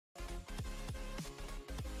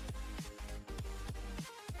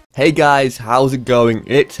Hey guys, how's it going?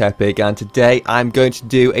 It's Epic, and today I'm going to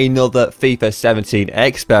do another FIFA 17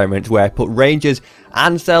 experiment where I put Rangers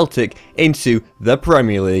and Celtic into the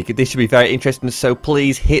Premier League. This should be very interesting, so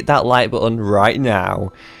please hit that like button right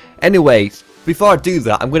now. Anyways, before I do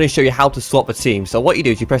that, I'm going to show you how to swap a team. So what you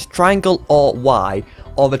do is you press triangle or Y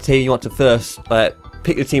on the team you want to first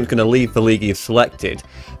pick the team that's going to leave the league you've selected.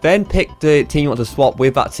 Then pick the team you want to swap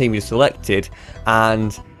with that team you've selected,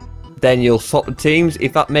 and then you'll swap the teams,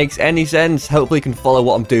 if that makes any sense. Hopefully you can follow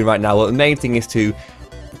what I'm doing right now. Well, the main thing is to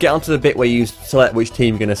get onto the bit where you select which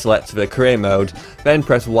team you're going to select for the career mode, then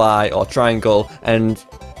press Y or triangle and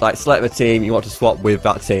select the team you want to swap with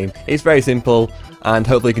that team. It's very simple, and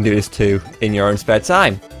hopefully you can do this too in your own spare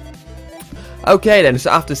time. Okay then, so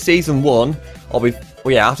after season 1,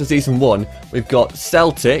 after season 1, we've got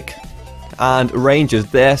Celtic and Rangers.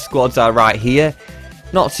 Their squads are right here.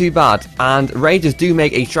 Not too bad, and Rangers do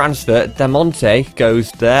make a transfer. Demonte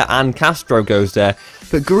goes there and Castro goes there,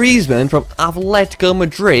 but Griezmann from Atletico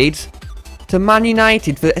Madrid to Man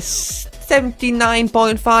United for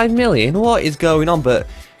 79.5 million. What is going on? But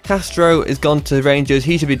Castro has gone to Rangers.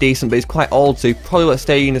 He should be decent, but he's quite old, so he probably won't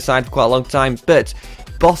stay in the side for quite a long time. But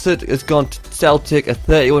Bossert has gone to Celtic, a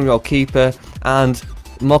 31-year-old keeper, and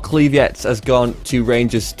Mokliviec has gone to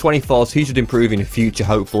Rangers, 24, so he should improve in the future,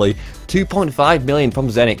 hopefully. 2.5 million from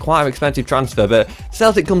Zenit, quite an expensive transfer, but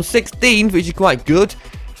Celtic comes 16th, which is quite good.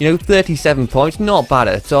 37 points, not bad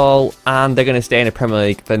at all, and they're going to stay in the Premier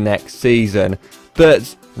League for next season.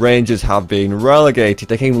 But Rangers have been relegated.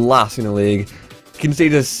 They came last in the league. You can see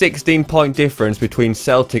there's a 16-point difference between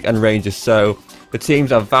Celtic and Rangers, so the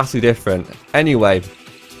teams are vastly different. Anyway,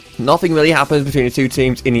 nothing really happens between the two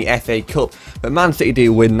teams in the FA Cup, but Man City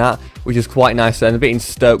do win that, which is quite nice then. They're beating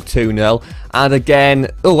Stoke 2-0, and again,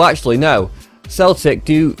 Celtic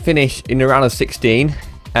do finish in the round of 16,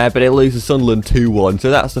 but they lose to Sunderland 2-1,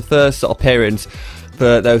 so that's the first sort of appearance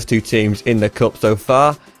for those two teams in the Cup so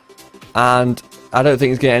far, and I don't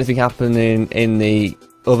think there's going to be anything happening in the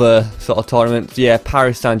other sort of tournaments. Yeah,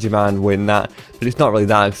 Paris Saint-Germain win that, but it's not really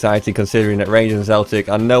that exciting considering that Rangers and Celtic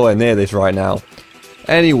are nowhere near this right now.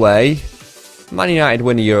 Anyway, Man United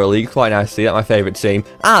win the EuroLeague, quite nice to see, that's my favourite team.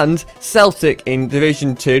 And Celtic in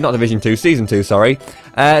Season 2, sorry.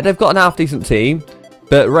 They've got an half-decent team,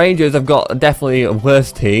 but Rangers have got definitely a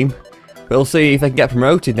worse team. We'll see if they can get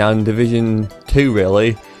promoted now in Division 2,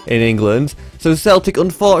 really, in England. So Celtic,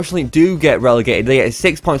 unfortunately, do get relegated. They get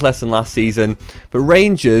 6 points less than last season. But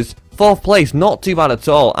Rangers, 4th place, not too bad at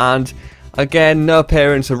all. And, again, no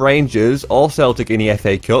appearance of Rangers or Celtic in the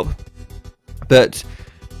FA Cup. But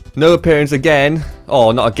no appearance again,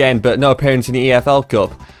 or not again, but no appearance in the EFL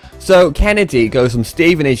Cup. So Kennedy goes from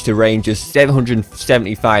Stevenage to Rangers,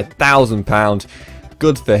 £775,000.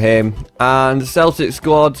 Good for him. And the Celtic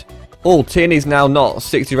squad, Tierney's now not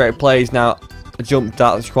 60 rated players, now jumped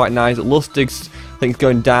out, that's quite nice. Lustig's, I think,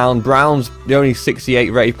 going down. Brown's the only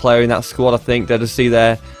 68 rated player in that squad, I think, there to see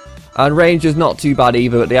there. And Rangers not too bad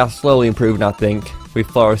either, but they are slowly improving, I think, with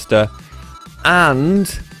Forrester. And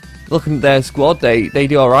looking at their squad, they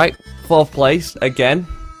do alright. 4th place again.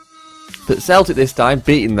 But Celtic this time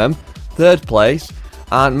beating them. 3rd place.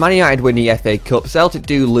 And Man United win the FA Cup. Celtic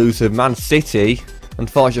do lose to Man City.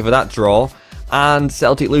 Unfortunate for that draw. And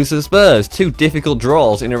Celtic lose to the Spurs. 2 difficult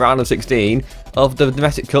draws in a round of 16 of the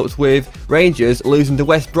domestic cups, with Rangers losing to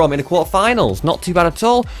West Brom in the quarterfinals. Not too bad at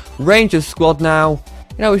all. Rangers squad now,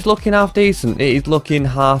 it's looking half decent. It is looking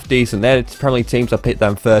half decent. They're the Premier League teams. I picked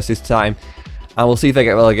them first this time. And we'll see if they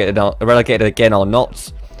get relegated again or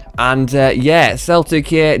not. And yeah, Celtic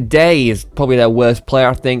here, Day is probably their worst player,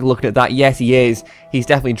 I think. Looking at that, yes, he is. He's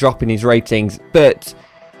definitely dropping his ratings. But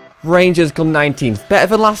Rangers come 19th. Better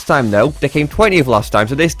than last time, though. They came 20th last time.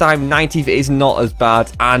 So this time, 19th is not as bad.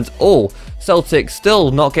 And, Celtic still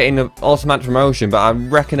not getting an automatic promotion. But I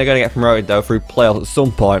reckon they're going to get promoted, though, through playoffs at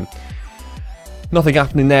some point. Nothing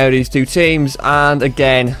happening there with these two teams, and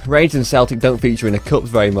again, Rangers and Celtic don't feature in the Cups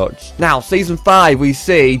very much. Now, Season 5, we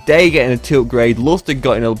see Day getting a 2 upgrade, Lustig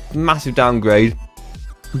getting a massive downgrade,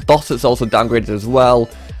 Bossett's also downgraded as well.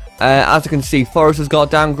 As you can see, Forrester's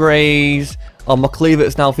got downgrades,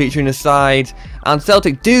 Mokliviec's now featuring the side, and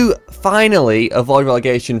Celtic do finally avoid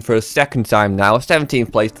relegation for a 2nd time now.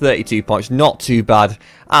 17th place, 32 points, not too bad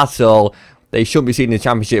at all. They shouldn't be seen in the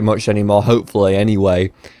Championship much anymore, hopefully,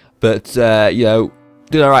 anyway. But, doing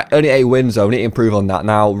alright. Only 8 wins, though. Need to improve on that.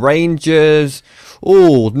 Now, Rangers,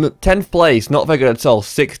 10th place. Not very good at all.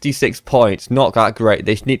 66 points. Not that great.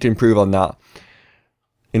 They need to improve on that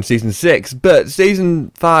in Season 6. But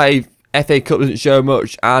Season 5, FA Cup doesn't show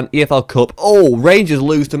much. And EFL Cup, Rangers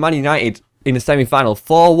lose to Man United. in the semi-final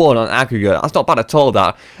 4-1 on aggregate. That's not bad at all,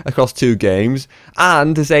 that, across 2 games.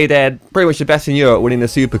 And to say they're pretty much the best in Europe winning the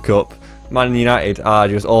Super Cup, Man United are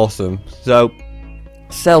just awesome. So,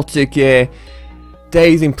 Celtic here,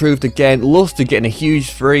 Days improved again. Lustig getting a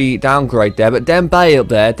huge free downgrade there, but Dembele up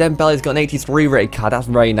there. Dembele's got an 83 rated card. That's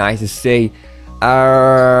very nice to see.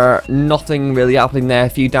 Nothing really happening there. A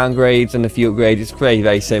few downgrades and a few upgrades. It's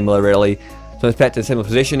very similar, really. So I expect a similar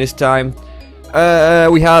position this time.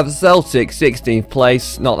 We have Celtic 16th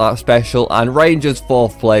place, not that special, and Rangers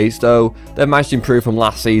 4th place, though they managed to improve from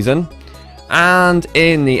last season. And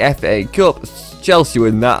in the FA Cup, Chelsea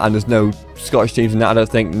win that, and there's no Scottish teams in that, I don't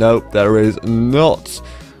think. Nope, there is not.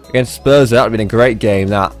 Against Spurs, that would have been a great game,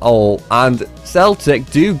 that. Oh, and Celtic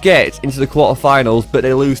do get into the quarterfinals, but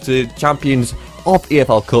they lose to champions of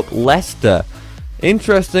EFL Cup, Leicester.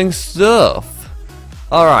 Interesting stuff.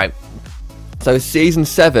 Alright, so season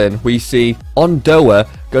 7, we see Ondoa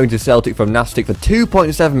going to Celtic from Nastic for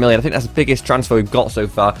 2.7 million. I think that's the biggest transfer we've got so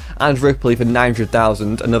far. And Ripley for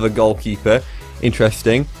 900,000, another goalkeeper.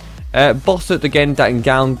 Interesting. Bossert again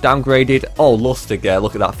downgraded. Oh, Lustig there.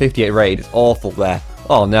 Look at that, 58 rated. It's awful there.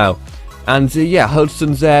 Oh no. And yeah,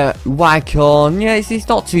 Hudson's there. Wycombe. Yeah, it's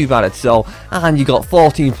not too bad at all. And you got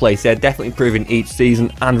 14th place there, definitely improving each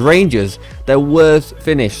season. And Rangers, their worst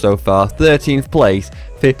finish so far, 13th place,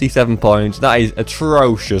 57 points. That is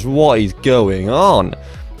atrocious. What is going on?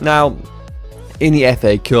 Now, in the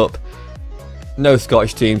FA Cup, no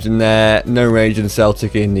Scottish teams in there. No Rangers and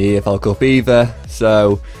Celtic in the EFL Cup either.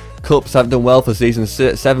 So, Cups haven't done well for season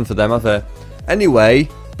 7 for them, have they? Anyway,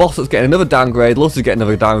 Bossett's getting another downgrade, Lustig's getting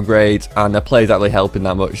another downgrade, and their play's not really helping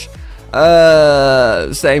that much.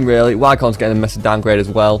 Same really. Wycombe's getting a massive downgrade as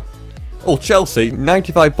well. Oh, Chelsea,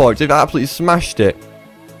 95 points. They've absolutely smashed it.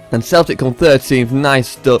 And Celtic come 13th, nice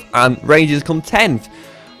stuff, and Rangers come 10th.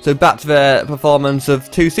 So back to their performance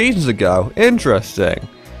of 2 seasons ago. Interesting.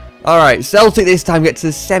 Alright, Celtic this time get to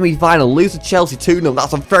the semi-final, lose to Chelsea 2-0.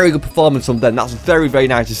 That's a very good performance from them. That's very, very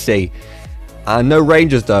nice to see. And no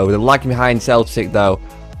Rangers though, they're lagging behind Celtic though.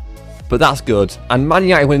 But that's good. And Man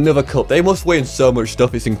United win another cup. They must win so much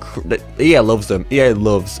stuff. It's incredible. EA loves them. EA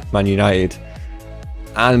loves Man United.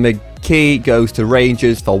 And McKee goes to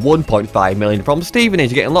Rangers for 1.5 million from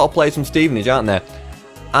Stevenage. You're getting a lot of players from Stevenage, aren't they?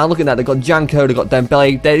 And looking at that, they've got Janko, they've got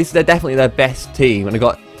Dembele. They're definitely their best team. And they've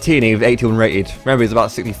got Tierney with 81 rated. Remember, he was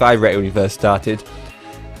about 65 rated when he first started.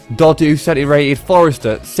 Dodu, 70 rated.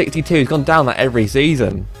 Forrester, 62. He's gone down like every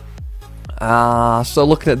season. So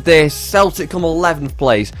looking at this, Celtic come 11th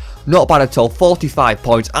place. Not bad at all, 45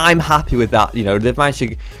 points. I'm happy with that. You know, they've managed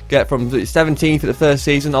to get from 17th at the first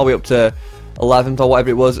season all the way up to 11th or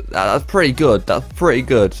whatever it was. That's pretty good. That's pretty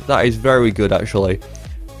good. That is very good, actually.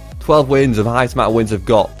 12 wins, the highest amount of wins they've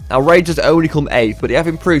got. Now, Rangers only come 8th, but they have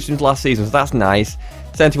improved since last season, so that's nice.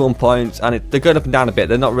 71 points, and they're going up and down a bit.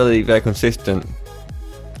 They're not really very consistent.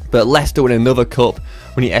 But Leicester win another cup,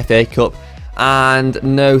 win the FA Cup. And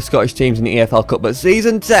no Scottish teams in the EFL Cup. But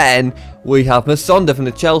season 10, we have Masonda from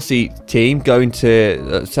the Chelsea team going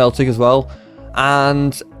to Celtic as well.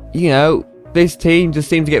 And, you know, this team just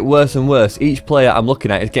seems to get worse and worse. Each player I'm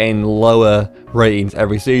looking at is getting lower ratings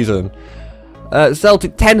every season.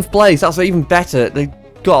 Celtic 10th place, that's even better. They've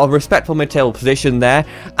got a respectful mid-table position there.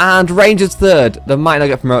 And Rangers 3rd. They might not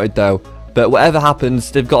get promoted though. But whatever happens,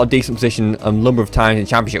 they've got a decent position a number of times in the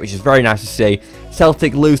Championship, which is very nice to see.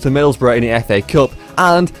 Celtic lose to Middlesbrough in the FA Cup,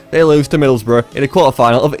 and they lose to Middlesbrough in the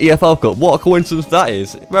quarterfinal of the EFL Cup. What a coincidence that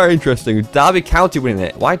is. Very interesting. Derby County winning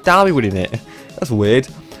it. Why Derby winning it? That's weird.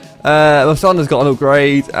 Masonda's got an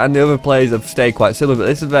upgrade, and the other players have stayed quite similar, but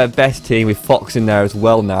this is their best team with Fox in there as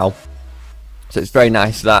well now. So it's very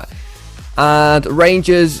nice that. And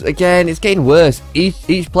Rangers, again, it's getting worse.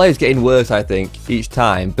 Each player's getting worse, I think, each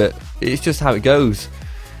time, but it's just how it goes.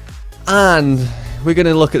 And we're going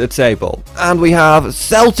to look at the table. And we have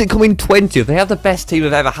Celtic coming 20th. They have the best team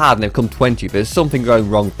they've ever had, and they've come 20th. There's something going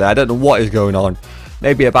wrong there. I don't know what is going on.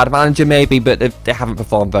 Maybe a bad manager, maybe, but they haven't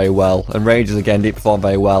performed very well. And Rangers, again, didn't perform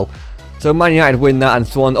very well. So Man United win that, and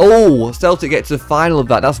Swan. Oh, Celtic get to the final of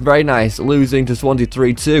that. That's very nice. Losing to Swansea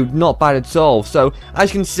 3-2. Not bad at all. So,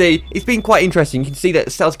 as you can see, it's been quite interesting. You can see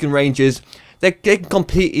that Celtic and Rangers, they can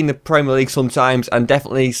compete in the Premier League sometimes and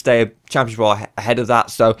definitely stay a championship ahead of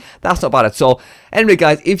that. So, that's not bad at all. Anyway,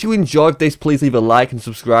 guys, if you enjoyed this, please leave a like and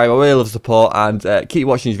subscribe. I really love the support, and keep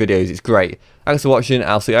watching these videos. It's great. Thanks for watching.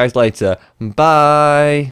 I'll see you guys later. Bye.